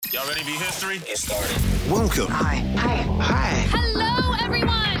Y'all ready to be history? Get started. Welcome. Hi. Hello,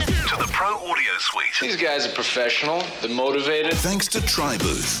 everyone. To the Pro Audio Suite. These guys are professional. They're motivated. Thanks to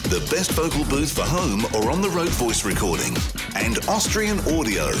TriBooth, the best vocal booth for home or on-the-road voice recording. And Austrian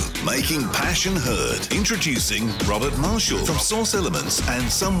Audio, making passion heard. Introducing Robert Marshall from Source Elements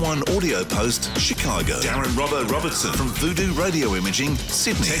and Someone Audio Post, Chicago. Darren Robbo Robertson from Voodoo Radio Imaging,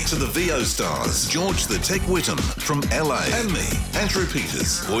 Sydney. Tech to the VO Stars, George the Tech Whittam from LA. And me, Andrew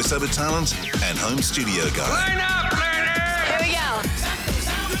Peters, voiceover talent and home studio guy. Line up, learner! Here we go.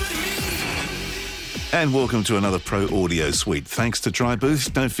 And welcome to another Pro Audio Suite. Thanks to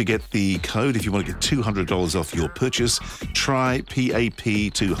TriBooth. Don't forget the code if you want to get $200 off your purchase. Try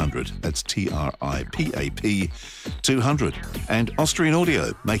PAP200. That's TRIPAP 200. And Austrian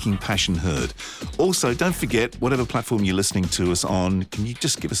Audio, making passion heard. Also, don't forget, whatever platform you're listening to us on, can you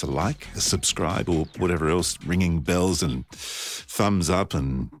just give us a like, a subscribe, or whatever else, ringing bells and thumbs up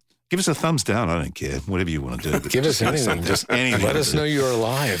and... Give us a thumbs down. I don't care. Whatever you want to do. Give us anything. Just anything. let us know you're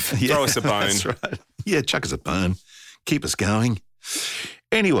alive. Yeah, Throw us a bone. That's right. Yeah, chuck us a bone. Keep us going.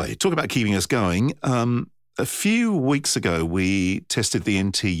 Anyway, talk about keeping us going. A few weeks ago, we tested the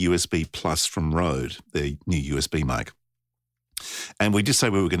NT USB Plus from Rode, the new USB mic. And we did say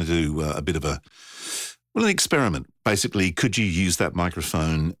we were going to do a bit of an experiment. Basically, could you use that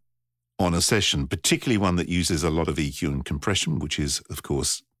microphone on a session, particularly one that uses a lot of EQ and compression, which is, of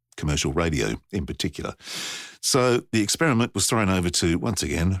course, commercial radio in particular. So the experiment was thrown over to, once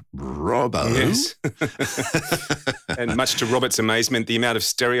again, Robbo. Yes. And much to Robert's amazement, the amount of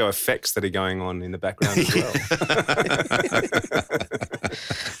stereo effects that are going on in the background as well.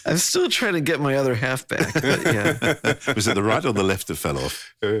 I'm still trying to get my other half back. But yeah. Was it the right or the left that fell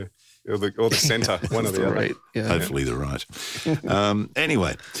off? Or the centre, one or the other. Right. Yeah. Hopefully the right.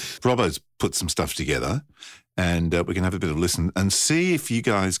 Anyway, Robbo's put some stuff together and we can have a bit of a listen and see if you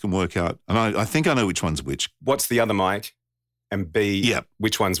guys can work out. And I think I know which one's which. What's the other mic? And B, Yeah.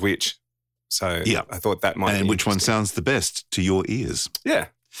 which one's which? So Yeah. I thought that might be And which one interesting. sounds the best to your ears. Yeah.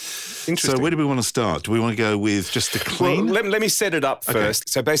 Interesting. So where do we want to start? Do we want to go with just the clean? Well, let me set it up first.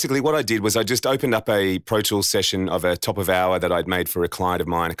 So basically what I did was I just opened up a Pro Tools session of a top of hour that I'd made for a client of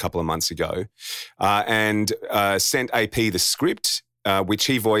mine a couple of months ago and sent AP the script, which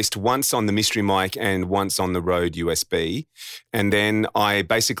he voiced once on the mystery mic and once on the Rode USB. And then I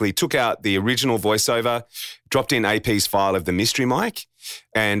basically took out the original voiceover, dropped in AP's file of the mystery mic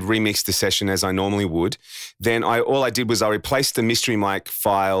and remixed the session as I normally would. Then all I did was I replaced the mystery mic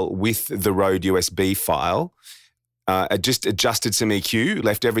file with the Rode USB file. I just adjusted some EQ,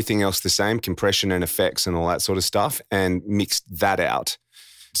 left everything else the same, compression and effects and all that sort of stuff, and mixed that out.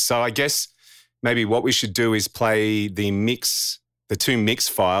 So I guess maybe what we should do is play the two mix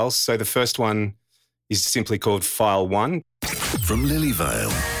files. So the first one is simply called File 1. From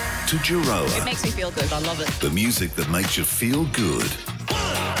Lilyvale to It Geroa, makes me feel good. I love it. the music that makes you feel good. The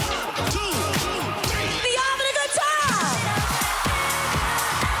having a good time.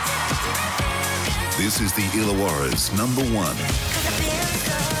 This is the Illawarra's #1.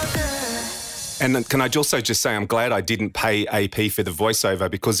 And can I also just say I'm glad I didn't pay AP for the voiceover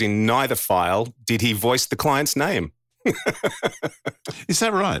because in neither file did he voice the client's name. Is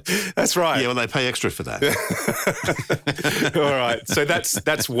that right? That's right. Yeah, well, they pay extra for that. All right. So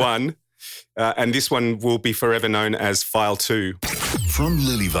that's one. And this one will be forever known as File 2. From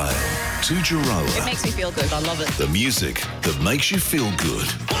Lilyvale to It Geroa, makes me feel good. I love it. the music that makes you feel good.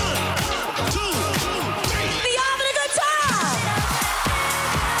 The having a good time.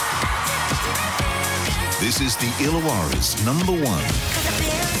 This is the Illawarra's #1.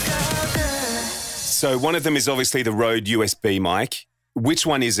 So one of them is obviously the Rode USB mic. Which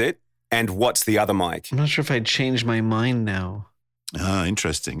one is it? And what's the other mic? I'm not sure if I'd change my mind now. Ah,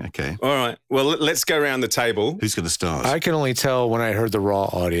 interesting. Okay. All right. Well, let's go around the table. Who's going to start? I can only tell when I heard the raw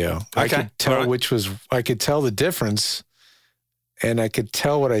audio. I Okay, could tell all right. I could tell the difference, and I could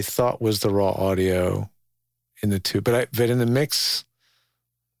tell what I thought was the raw audio in the two. But in the mix,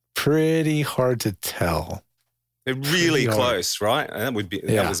 pretty hard to tell. They're really Pretty hard. close, right? That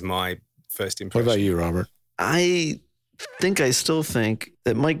was my first What impression. about you, Robert? I still think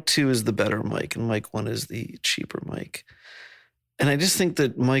that mic 2 is the better mic and mic 1 is the cheaper mic. And I just think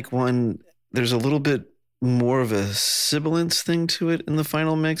that mic 1, there's a little bit more of a sibilance thing to it in the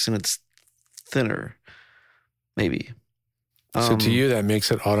final mix and it's thinner, maybe. So to you, that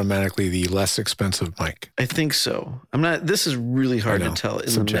makes it automatically the less expensive mic. I think so. This is really hard I to know. tell in the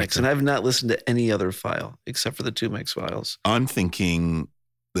mix. Subjective. And I've not listened to any other file except for the 2 mix files. I'm thinking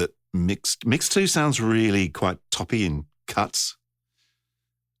that mix 2 sounds really quite toppy in cuts.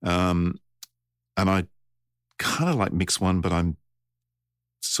 And I kind of like mix 1, but I'm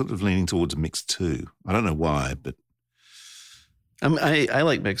sort of leaning towards Mix 2. I don't know why, but I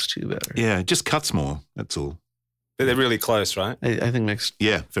like Mix 2 better. yeah, it just cuts more. That's all. But they're really close, right? I think Mix.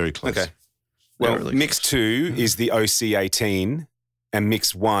 Yeah, very close. Okay. Well, really Mix 2 is the OC18 and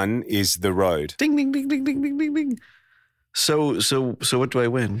Mix 1 is the Rode. Ding ding ding ding ding ding ding ding. So what do I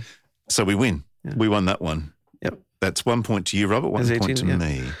win? So we win. Yeah. We won that one. Yep. That's 1 point to you, Robert. 1 That's point 18, to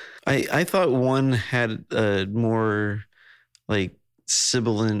yeah. me. I thought one had a more like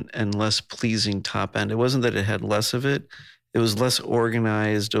sibilant and less pleasing top end. It wasn't that it had less of it. It was less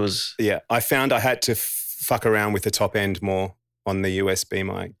organized. It was Yeah, I found I had to fuck around with the top end more on the USB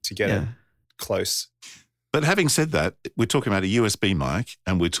mic to get it close. But having said that, we're talking about a USB mic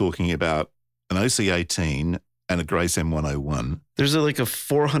and we're talking about an OC18 and a Grace M101. There's like a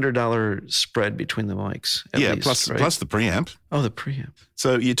 $400 spread between the mics. At least, plus right? plus the preamp. Oh, the preamp.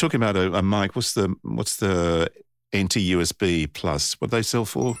 So you're talking about a mic. What's the NT USB plus? What do they sell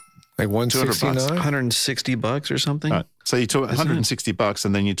for? Like $169? $160 or something. Right. So you talk Isn't it? $160,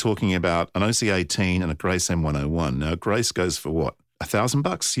 and then you're talking about an OC18 and a Grace M101. Now Grace goes for what?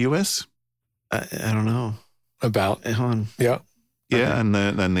 $1,000 US? I don't know. About. Hold on. Yeah. Yeah, and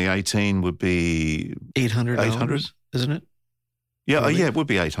then the 18 would be $800, 800? isn't it? yeah, Really? yeah, it would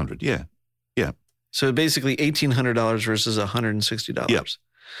be 800. Yeah, So basically $1,800 versus $160. Yep.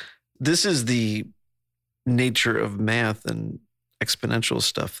 This is the nature of math and exponential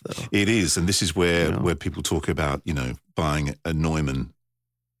stuff, though. it is, and this is where You know. where people talk about buying a Neumann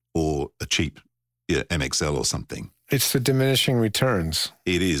or a cheap MXL or something. It's the diminishing returns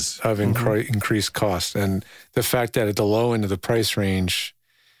It is. of increased cost. And the fact that at the low end of the price range,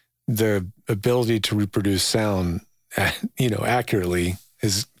 the ability to reproduce sound, accurately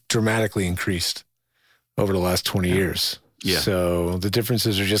is dramatically increased over the last 20 years. Yeah. So the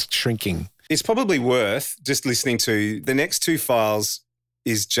differences are just shrinking. It's probably worth just listening to the next two files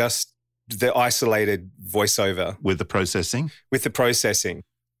is just the isolated voiceover With the processing, with the processing.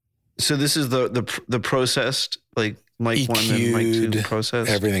 So this is the processed, like mic 1 and mic 2 EQ'd,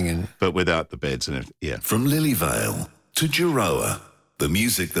 processed. Everything in. but without the beds and everything. Yeah. From Lilyvale to Giroa, the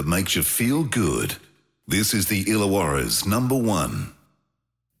music that makes you feel good. This is the Illawarra's #1.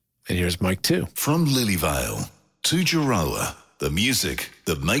 And here's Mike 2. From Lilyvale to Giroa, the music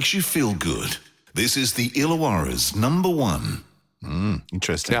that makes you feel good. This is the Illawarra's #1.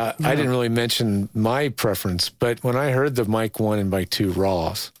 Interesting. Now, I didn't really mention my preference, but when I heard the Mic 1 and Mic 2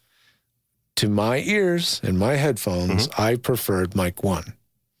 raws, to my ears and my headphones, I preferred Mic 1.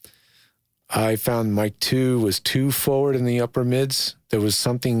 I found Mic 2 was too forward in the upper mids. There was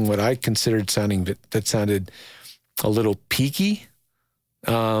something what I considered that sounded a little peaky.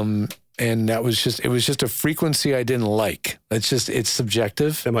 And it was just a frequency I didn't like. It's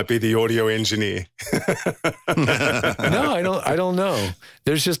subjective. That might be the audio engineer. No, I don't know.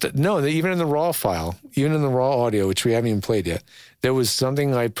 There's just even in the raw file, even in the raw audio, which we haven't even played yet, there was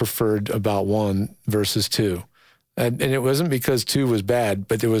something I preferred about 1 versus 2. And it wasn't because 2 was bad,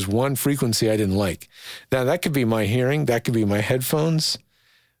 but there was one frequency I didn't like. Now that could be my hearing, that could be my headphones,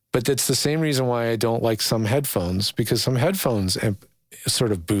 but that's the same reason why I don't like some headphones, because some headphones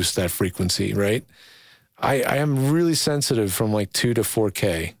sort of boost that frequency, right? I am really sensitive from like 2 to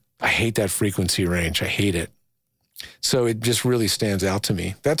 4K. I hate that frequency range. I hate it. So it just really stands out to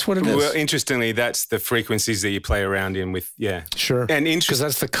me. That's what it is. Well, interestingly, that's the frequencies that you play around in with, yeah. Sure. And Because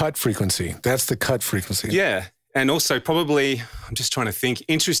that's the cut frequency. That's the cut frequency. Yeah. And also probably, I'm just trying to think,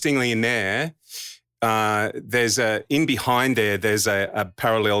 interestingly in there, there's in behind there's a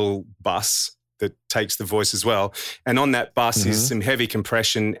parallel bus that takes the voice as well. And on that bus is some heavy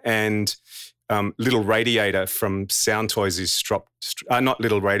compression and little radiator from Sound Toys is not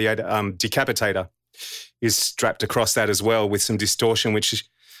little radiator, decapitator is strapped across that as well with some distortion, which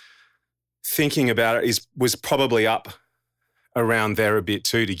thinking about it was probably up around there a bit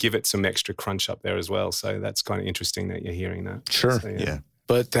too to give it some extra crunch up there as well. So that's kind of interesting that you're hearing that. Sure. So, Yeah.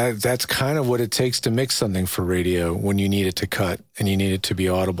 But that's kind of what it takes to mix something for radio when you need it to cut and you need it to be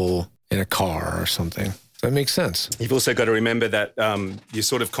audible in a car or something. That makes sense. You've also got to remember that you're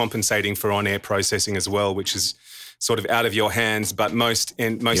sort of compensating for on-air processing as well, which is sort of out of your hands. But most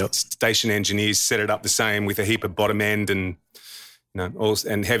station engineers set it up the same with a heap of bottom end and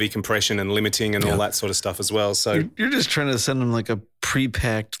and heavy compression and limiting and all that sort of stuff as well. So You're just trying to send them like a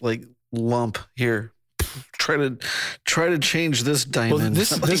pre-packed like lump here. Try to change this Well, diamond.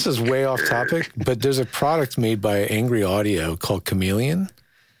 this is way off topic, but there's a product made by Angry Audio called Chameleon.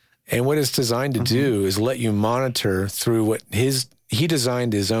 And what it's designed to do is let you monitor through what he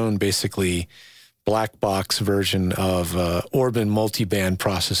designed his own basically black box version of Orban multiband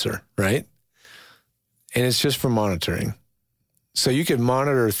processor, right? And it's just for monitoring. So you could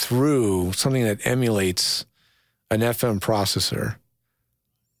monitor through something that emulates an FM processor.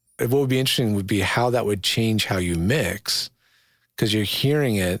 What would be interesting would be how that would change how you mix, because you're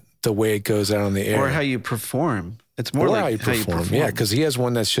hearing it the way it goes out on the air. Or how you perform. It's more like how you perform. Yeah, because he has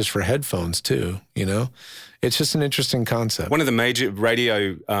one that's just for headphones too, you know? It's just an interesting concept. One of the major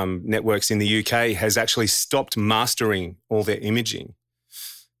radio networks in the UK has actually stopped mastering all their imaging.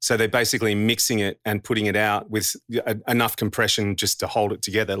 So they're basically mixing it and putting it out with enough compression just to hold it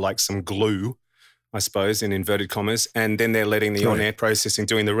together, like some glue, I suppose, in inverted commas. And then they're letting the on-air processing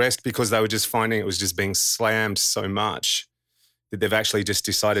doing the rest, because they were just finding it was just being slammed so much that they've actually just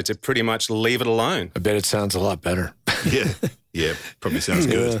decided to pretty much leave it alone. I bet it sounds a lot better. Yeah, probably sounds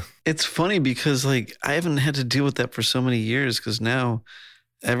good. Yeah. It's funny because like I haven't had to deal with that for so many years, because now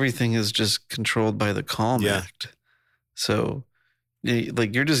everything is just controlled by the Calm Act. So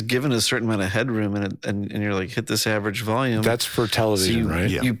like you're just given a certain amount of headroom and you're like, hit this average volume. That's for television, right?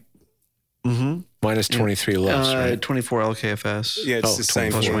 Yeah. Minus 23 lux, right? 24 LKFS. Yeah, it's the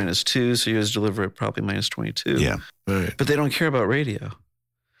same. Plus or for minus 2. So you guys deliver it probably minus 22. Yeah. Right. But they don't care about radio.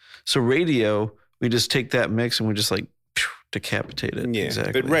 So radio, we just take that mix and we just like decapitate it. Yeah,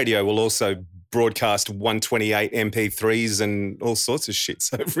 exactly. but radio will also broadcast 128 MP3s and all sorts of shit.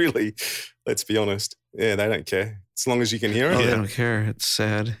 So really, let's be honest, they don't care. As long as you can hear it. They don't care. It's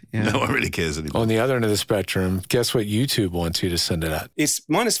sad. Yeah. No one really cares anymore. On the other end of the spectrum, guess what YouTube wants you to send it at? It's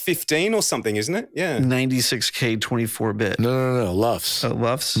minus 15 or something, isn't it? Yeah. 96K 24-bit. No. LUFS.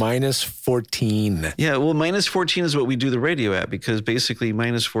 LUFS? Minus 14. Yeah, well, minus 14 is what we do the radio at, because basically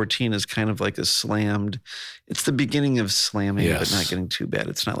minus 14 is kind of like a slammed. It's the beginning of slamming, but not getting too bad.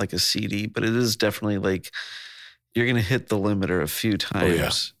 It's not like a CD, but it is definitely like you're going to hit the limiter a few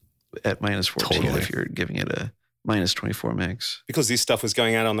times at minus 14 if you're giving it a minus 24 mix. Because this stuff was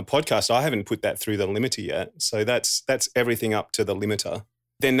going out on the podcast, I haven't put that through the limiter yet. So that's everything up to the limiter.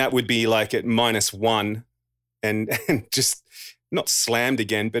 Then that would be like at minus 1 and just not slammed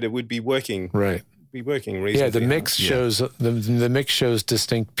again, but it would be working. Right. Be working reasonably. Yeah, the mix shows the mix shows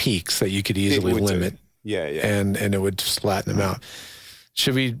distinct peaks that you could easily limit. Yeah. And it would just flatten them out.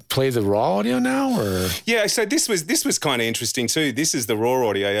 Should we play the raw audio now, or? Yeah, so this was kind of interesting too. This is the raw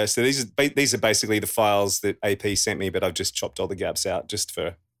audio. Yeah. So these are basically the files that AP sent me, but I've just chopped all the gaps out just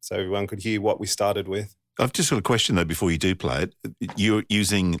so everyone could hear what we started with. I've just got a question though before you do play it. You're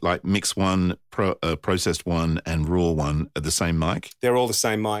using like Mix 1, Processed 1 and Raw 1 at the same mic? They're all the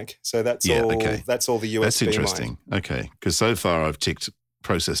same mic. So that's all the USB That's interesting. mic. Okay. Because so far I've ticked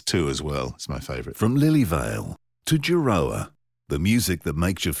Processed 2 as well. It's my favourite. From Lilyvale to Giroa, the music that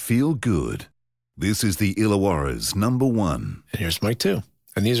makes you feel good. This is the Illawarra's number 1. And here's mic 2.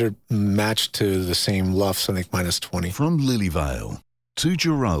 And these are matched to the same LUFS, I think minus 20. From Lilyvale to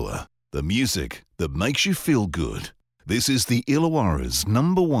Giroa, the music that makes you feel good. This is the Illawarra's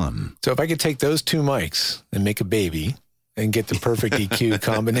number 1. So if I could take those two mics and make a baby and get the perfect EQ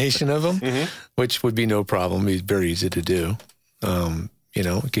combination of them, which would be no problem, it'd be very easy to do.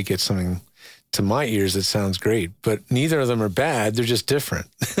 We could get something to my ears that sounds great, but neither of them are bad. They're just different.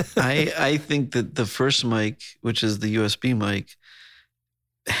 I think that the first mic, which is the USB mic,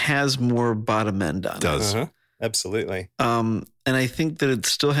 has more bottom end on it. Does. Absolutely. And I think that it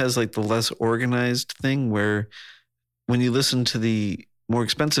still has like the less organized thing where when you listen to the more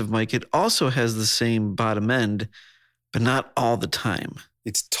expensive mic, it also has the same bottom end, but not all the time.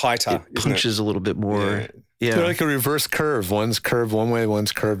 It's tighter. It punches a little bit more. Yeah. They're like a reverse curve. One's curved one way,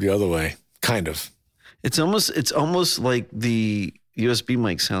 one's curved the other way. Kind of. It's almost like the USB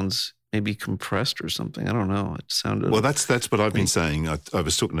mic sounds maybe compressed or something. I don't know. It sounded. Well, that's what I've been saying. I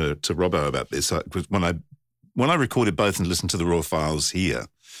was talking to Robbo about this. When I recorded both and listened to the raw files here,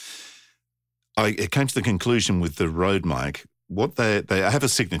 it came to the conclusion with the Rode mic. What they have a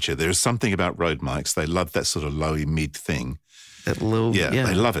signature. There is something about Rode mics. They love that sort of lowy mid thing. That low. Yeah,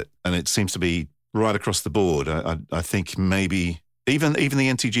 they love it, and it seems to be right across the board. I think maybe. Even the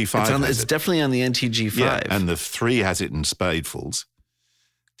NTG5 it's definitely on the NTG5. Yeah, and the 3 has it in spadefuls.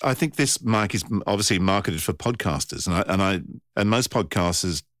 I think this mic is obviously marketed for podcasters, and most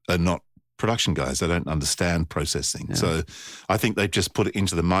podcasters are not production guys. They don't understand processing. Yeah. So I think they've just put it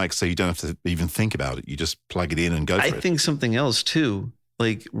into the mic so you don't have to even think about it. You just plug it in and go for it. I think something else too,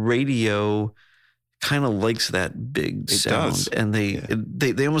 like radio kind of likes that big sound. Does. And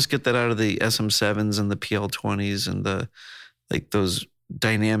they almost get that out of the SM7s and the PL20s and the like those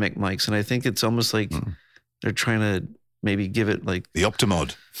dynamic mics. And I think it's almost like they're trying to maybe give it like the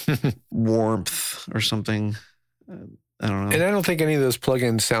Optimod warmth or something. I don't know. And I don't think any of those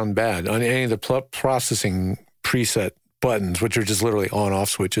plugins sound bad on any of the processing preset buttons, which are just literally on-off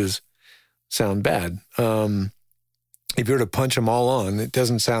switches, sound bad. if you were to punch them all on, it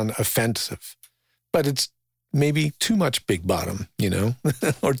doesn't sound offensive, but it's maybe too much big bottom,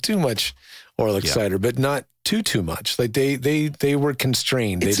 or too much oral exciter, but not too much. Like they were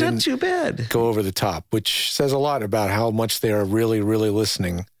constrained. It's they not didn't too bad. go over the top, which says a lot about how much they are really, really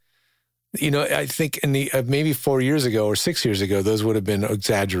listening. I think in the maybe 4 years ago or 6 years ago, those would have been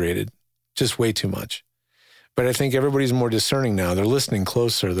exaggerated, just way too much. But I think everybody's more discerning now. They're listening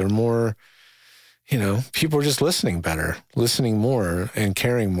closer. They're more, people are just listening better, listening more and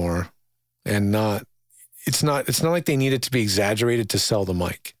caring more, and not. It's not like they need it to be exaggerated to sell the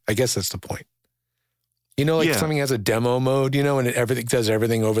mic. I guess that's the point. Something has a demo mode, and everything does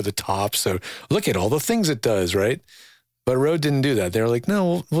everything over the top. So look at all the things it does, right? But Rode didn't do that. They were like,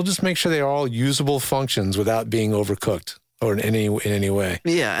 no, we'll just make sure they are all usable functions without being overcooked or in any way.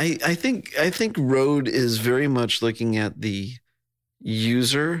 Yeah, I think Rode is very much looking at the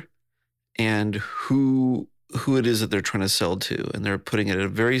user and who it is that they're trying to sell to, and they're putting it at a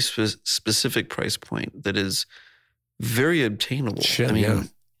very specific price point that is very obtainable. Shit, I mean, yeah.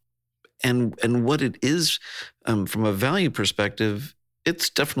 and what it is from a value perspective, it's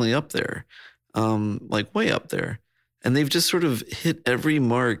definitely up there, like way up there. And they've just sort of hit every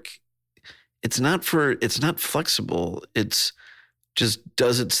mark. It's not flexible. It's just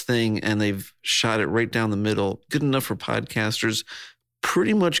does its thing, and they've shot it right down the middle. Good enough for podcasters,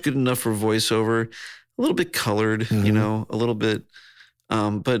 pretty much good enough for voiceover. A little bit colored, a little bit.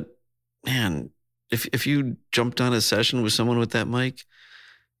 But man, if you jumped on a session with someone with that mic,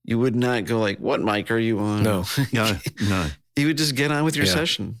 you would not go like, "What mic are you on?" No. You would just get on with your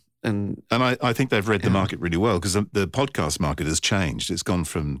session. And I think they've read the market really well, because the podcast market has changed. It's gone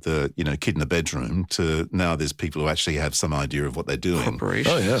from the kid in the bedroom to now there's people who actually have some idea of what they're doing. Corporations.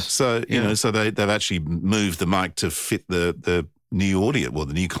 Oh yeah. So so they've actually moved the mic to fit the new audience,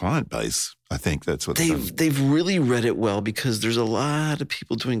 the new client base. I think that's what they've really read it well, because there's a lot of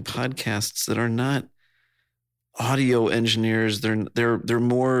people doing podcasts that are not audio engineers. They're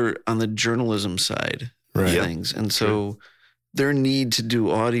more on the journalism side of things, and so their need to do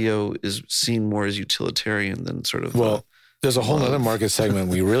audio is seen more as utilitarian than sort of. Well, there's a whole other market segment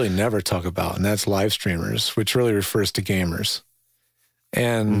we really never talk about, and that's live streamers, which really refers to gamers.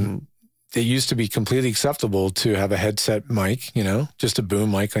 And it used to be completely acceptable to have a headset mic, just a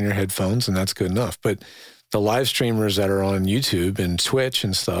boom mic on your headphones, and that's good enough. But the live streamers that are on YouTube and Twitch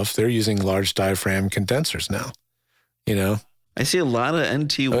and stuff, they're using large diaphragm condensers now, I see a lot of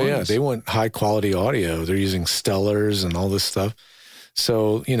NT1s. Oh, yeah. They want high quality audio. They're using Stellars and all this stuff.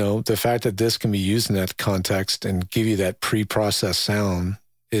 So, the fact that this can be used in that context and give you that pre-processed sound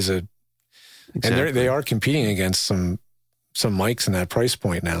is and they are competing against some mics in that price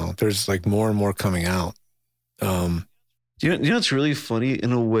point now. There's like more and more coming out. You know what's really funny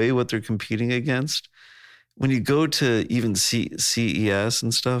in a way what they're competing against? When you go to even CES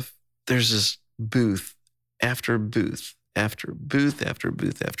and stuff, there's this booth after booth after booth after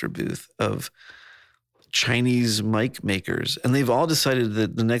booth after booth of Chinese mic makers. And they've all decided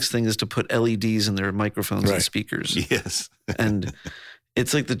that the next thing is to put LEDs in their microphones and speakers. Yes. And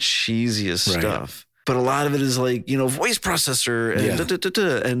it's like the cheesiest stuff. But a lot of it is like, voice processor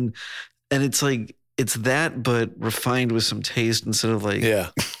and and it's like, it's that, but refined with some taste instead of like,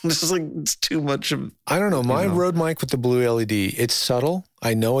 it's just like, it's too much of. I don't know. My Rode mic with the blue LED, it's subtle.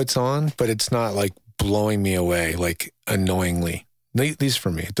 I know it's on, but it's not like blowing me away, like annoyingly. At least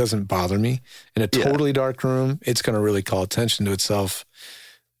for me, it doesn't bother me. In a totally dark room, it's going to really call attention to itself.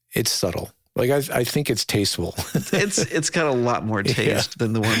 It's subtle. Like I think it's tasteful. It's got a lot more taste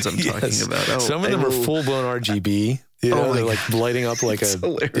than the ones I'm talking about. Oh, some of them are full blown RGB. They're like lighting up like it's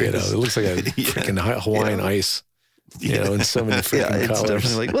hilarious. it looks like a freaking Hawaiian ice. In so many freaking it's colors.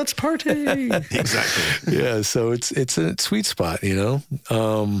 Definitely like, let's party. Exactly. Yeah, so it's a sweet spot,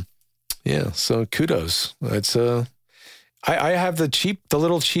 so kudos. It's I have the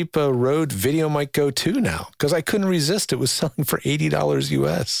little cheap Rode Video Mic Go 2 now, because I couldn't resist. It was selling for $80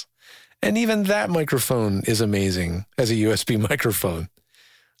 US. And even that microphone is amazing as a USB microphone.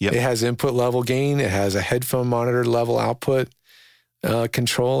 Yep. It has input level gain. It has a headphone monitor level output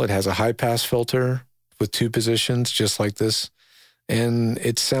control. It has a high pass filter with 2 positions, just like this. And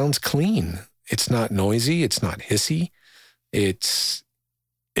it sounds clean. It's not noisy. It's not hissy. It's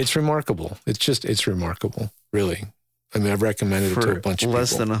remarkable. It's remarkable, really. I mean, I've recommended it to a bunch of people.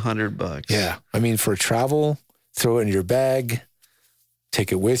 Less than $100. Yeah. I mean, for travel, throw it in your bag,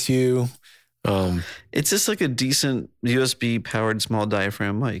 take it with you. It's just like a decent USB powered small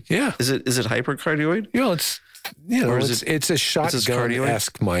diaphragm mic. Yeah. Is it hypercardioid? It's a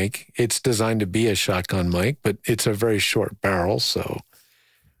shotgun-esque mic. It's designed to be a shotgun mic, but it's a very short barrel, so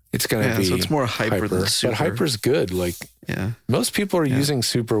it's going to be so it's more hyper than super. But hyper's good. Like Yeah. Most people are using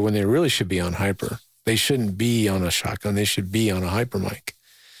super when they really should be on hyper. They shouldn't be on a shotgun. They should be on a hyper mic.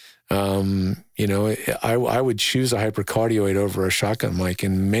 You know, I would choose a hypercardioid over a shotgun mic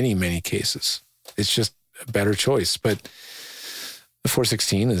in many, many cases. It's just a better choice. But the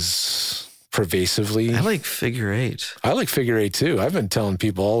 416 is pervasively. I like figure 8. I like figure 8 too. I've been telling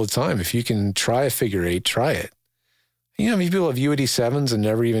people all the time, if you can try a figure 8, try it. You know, I mean, people have U87s and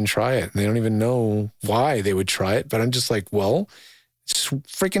never even try it. And they don't even know why they would try it. But I'm just like, well, just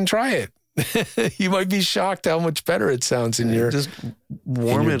freaking try it. You might be shocked how much better it sounds in your Just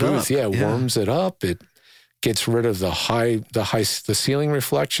warm it booth. up. Yeah, warms it up. It gets rid of the ceiling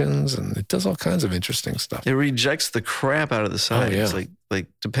reflections, and it does all kinds of interesting stuff. It rejects the crap out of the sides. yeah. Like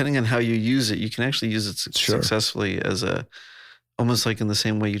depending on how you use it, you can actually use it Sure. successfully as almost like in the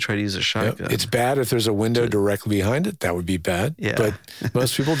same way you try to use a Yep. shotgun. It's bad if there's a window directly behind it. That would be bad. Yeah. But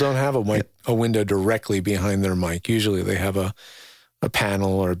most people don't have a window directly behind their mic. Usually they have a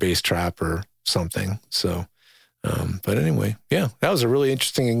panel or a bass trap or something. So, but anyway, yeah, that was a really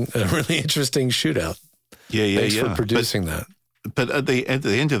interesting shootout. Yeah. Thanks for producing that. But at the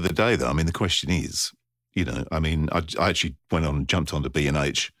end of the day, though, I mean, the question is, you know, I mean, I actually went on and jumped onto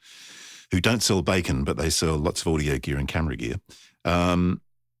B&H, who don't sell bacon, but they sell lots of audio gear and camera gear. I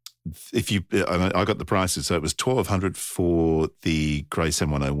got the prices, so it was $1,200 for the Grace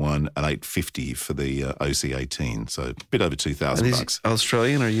M101 and $850 for the OC18, so a bit over Are $2,000 these bucks.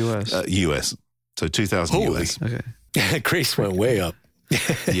 Australian or US? US, so $2,000 US. Okay. Grace went way up.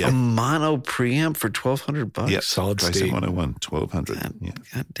 A Yeah, mono preamp for $1,200. yep. Solid Grace state. M101, $1,200. God, Yeah,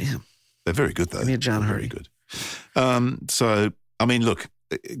 God damn. they're very good though. Give me a John They're Hurdy. Very good. So I mean, look,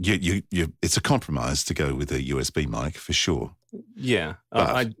 you it's a compromise to go with a USB mic for sure. Yeah.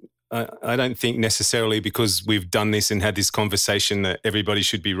 But- I don't think necessarily because we've done this and had this conversation that everybody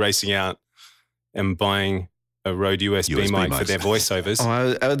should be racing out and buying a Rode USB mic for mics. their voiceovers.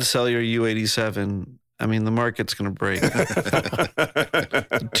 Oh, I would sell your U87. I mean, the market's going to break.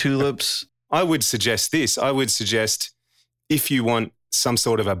 Tulips. I would suggest this. I would suggest if you want some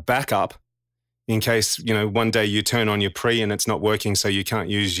sort of a backup in case, you know, one day you turn on your pre and it's not working, so you can't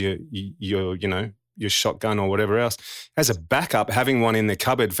use your you know, your shotgun or whatever else. As a backup, having one in the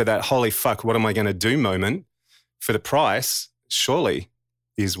cupboard for that holy fuck, what am I going to do moment for the price surely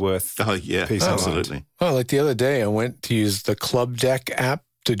is worth Oh yeah, peace of mind. absolutely. Well, like the other day, I went to use the Club Deck app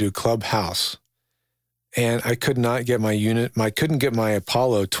to do Clubhouse. And I could not get couldn't get my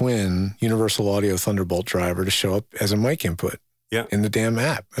Apollo Twin Universal Audio Thunderbolt driver to show up as a mic input in the damn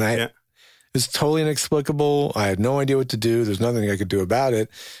app. And it's totally inexplicable. I had no idea what to do. There's nothing I could do about it.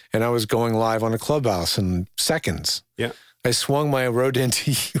 And I was going live on a Clubhouse in seconds. Yeah. I swung my Rode NT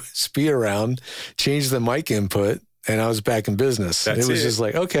USB around, changed the mic input, and I was back in business. That's It was it. just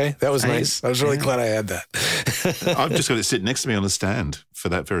like, okay, that was nice. I was really glad I had that. I've just got it sit next to me on the stand for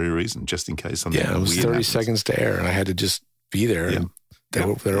that very reason, just in case something Yeah, it was weird 30 happens. seconds to air, and I had to just be there, and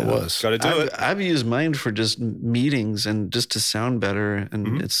there it was. Got to do it. I've used mine for just meetings and just to sound better.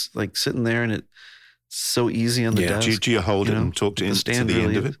 And it's like sitting there and it's so easy on the desk. Do you hold you it know, and talk to the the stand end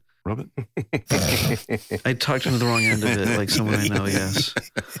really of is- it, Robert? I talked into the wrong end of it, like someone I know, yes.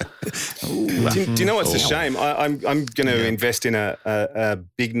 Do you know what's a shame? I'm going to invest in a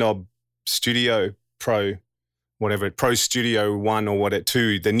Big Knob Studio Pro, whatever, Pro Studio 1 or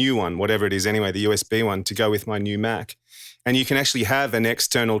 2, the new one, whatever it is anyway, the USB one to go with my new Mac. And you can actually have an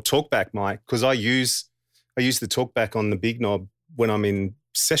external TalkBack mic because I use the TalkBack on the Big Knob when I'm in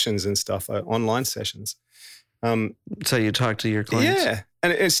sessions and stuff, online sessions. So you talk to your clients? Yeah.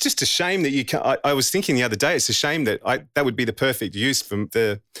 And it's just a shame that you can't. I was thinking the other day, it's a shame that that would be the perfect use for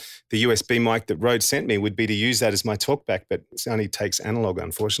the USB mic that Rode sent me would be to use that as my talkback, but it only takes analog,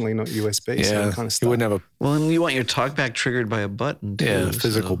 unfortunately, not USB. So I'm kind of you stuck. wouldn't have a Well, and you want your talkback triggered by a button, too.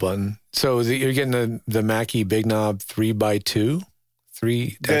 physical button. So you're getting the Mackie Big Knob 3x2,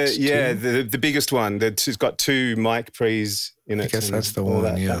 3x2. The biggest one. It's got 2 mic pre's in it. I guess and that's the all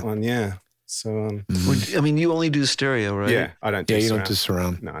one, That one, yeah. So I mean, you only do stereo, right? yeah, I don't. Do Yeah, you surround. don't do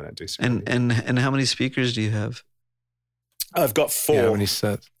surround. No, I don't do surround. And how many speakers do you have? I've got 4. Yeah, how many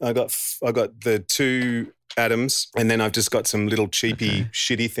sets? I got the 2 Adams, and then I've just got some little cheapy,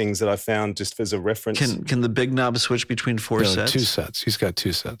 shitty things that I found just as a reference. Can the big knob switch between 4 No, sets? 2 sets. He's got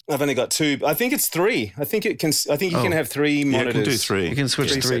 2 sets. I've only got 2. I think it's 3. I think it can. I think you can have 3 Yeah, monitors. you can do 3. You can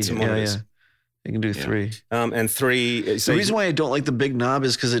switch 3 3. sets of Yeah, monitors. yeah. You can do 3. And 3. So The reason why I don't like the big knob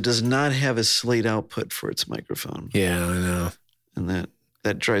is because it does not have a slate output for its microphone, Yeah, I know. and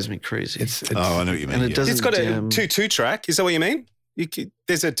that drives me crazy. It's Oh, I know what you mean. and it yeah. doesn't it's got a dim. 2 track. Is that what you mean?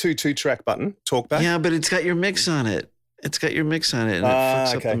 There's a 2 track button. Talkback. Yeah, but it's got your mix on it, It's got your mix on it, and it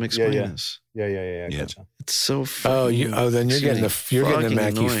fucks up the mix minus. Yeah. Gotcha. It's so. Then you're getting a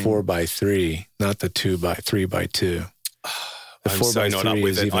Mackie annoying. 4x3, not the 3x2. The I'm so not up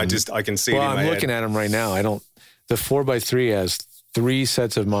with it. I can see it in my I'm head. looking at them right now. The 4x3 has 3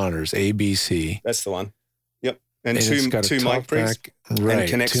 sets of monitors, A, B, C. That's the one. Yep. And it's two got a mic pre's. talkback, right? And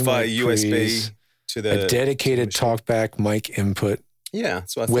connects two via mic USB pre's, to the a dedicated talkback mic input Yeah,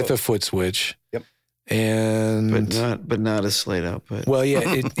 that's what I with thought. a foot switch. Yep. And but not a slate output. well,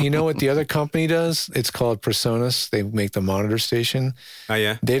 yeah, you know what the other company does? It's called Presonus. They make the monitor station. Oh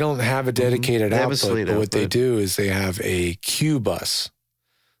yeah. They don't have a dedicated They have a output, slate but what they output. do is they have a Q bus.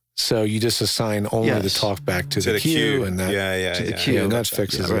 So you just assign only the Yes. talkback to the Q, and that to the yeah. Q. and that Gotcha.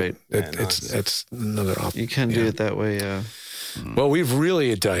 fixes Yeah, it. right. It's another option. You can do it that way. Yeah. Well, we've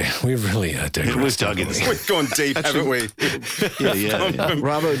really It was dug in. We've gone deep, haven't we? Yeah.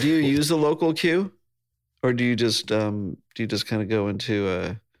 Robbo, do you use the local queue, or do you just kind of go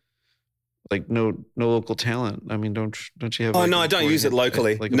into like no local talent? I mean, don't you have? Oh like, no, I don't use it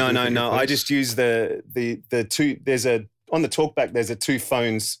locally. like a No. booth at your I place? just use the two. There's on the talkback. There's a 2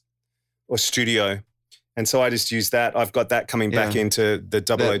 phones or studio, and so I just use that. I've got that coming back Yeah. into the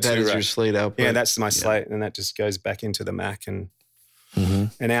 002 that is rack. your slate output. Yeah, that's my slate, and that just goes back into the Mac and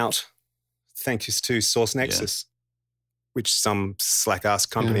out. Thanks to Source Nexus, which some slack ass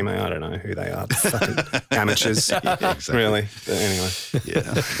company may. I don't know who they are. Fucking amateurs, Yeah, exactly. really. But anyway,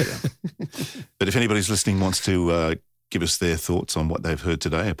 Yeah. But if anybody's listening wants to give us their thoughts on what they've heard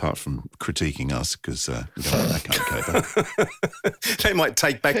today, apart from critiquing us, because we don't want that kind of caper. they might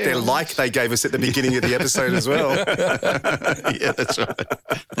take back their like they gave us at the beginning of the episode as well. Yeah, that's right.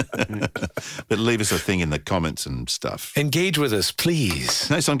 But leave us a thing in the comments and stuff. Engage with us, please.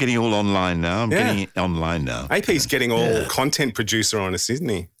 Notice I'm getting all online now. I'm getting it online now. AP's getting all content producer on us, isn't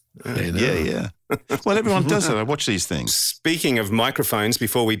he? Yeah. Well, everyone does it. I watch these things. Speaking of microphones,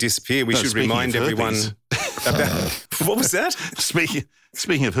 before we disappear, we No, should speaking remind of everyone herpes. about what was that?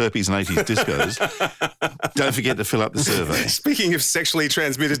 Speaking of herpes and 80s discos, don't forget to fill up the survey. Speaking of sexually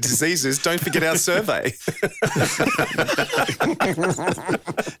transmitted diseases, don't forget our survey.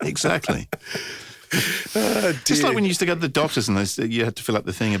 Exactly. Just like when you used to go to the doctors and you had to fill up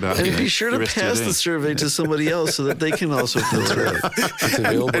the thing about. And be sure to your pass the STD. survey to somebody else so that they can also filter it. It's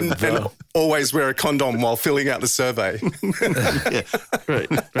available. and always wear a condom while filling out the survey. Right.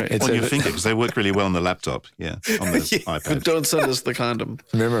 It's on your finger, because they work really well on the laptop. Yeah, on the iPad. But don't send us the condom.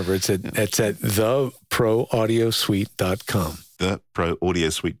 Remember, it's at theproaudiosuite.com.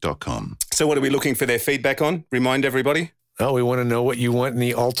 theproaudiosuite.com. So what are we looking for their feedback on? Remind everybody. Oh, we want to know what you want in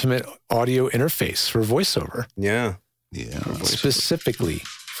the ultimate audio interface for voiceover, Yeah. Yeah. specifically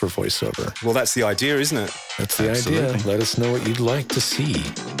for voiceover. Well, that's the idea, isn't it? That's the idea. Absolutely. Let us know what you'd like to see.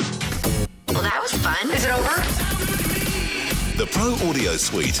 Well, that was fun. Is it over? The Pro Audio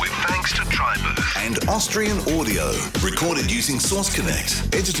Suite With thanks to Tribooth. and Austrian Audio. Recorded using Source Connect.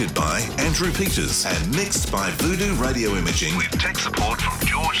 Edited by Andrew Peters and mixed by Voodoo Radio Imaging. With tech support from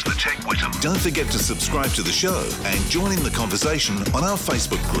George the Tech Whittam. Don't forget to subscribe to the show and join in the conversation on our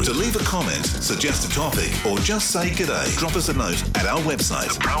Facebook group. To leave a comment, suggest a topic, or just say g'day, drop us a note at our website.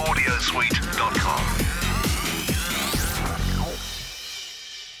 TheProAudioSuite.com.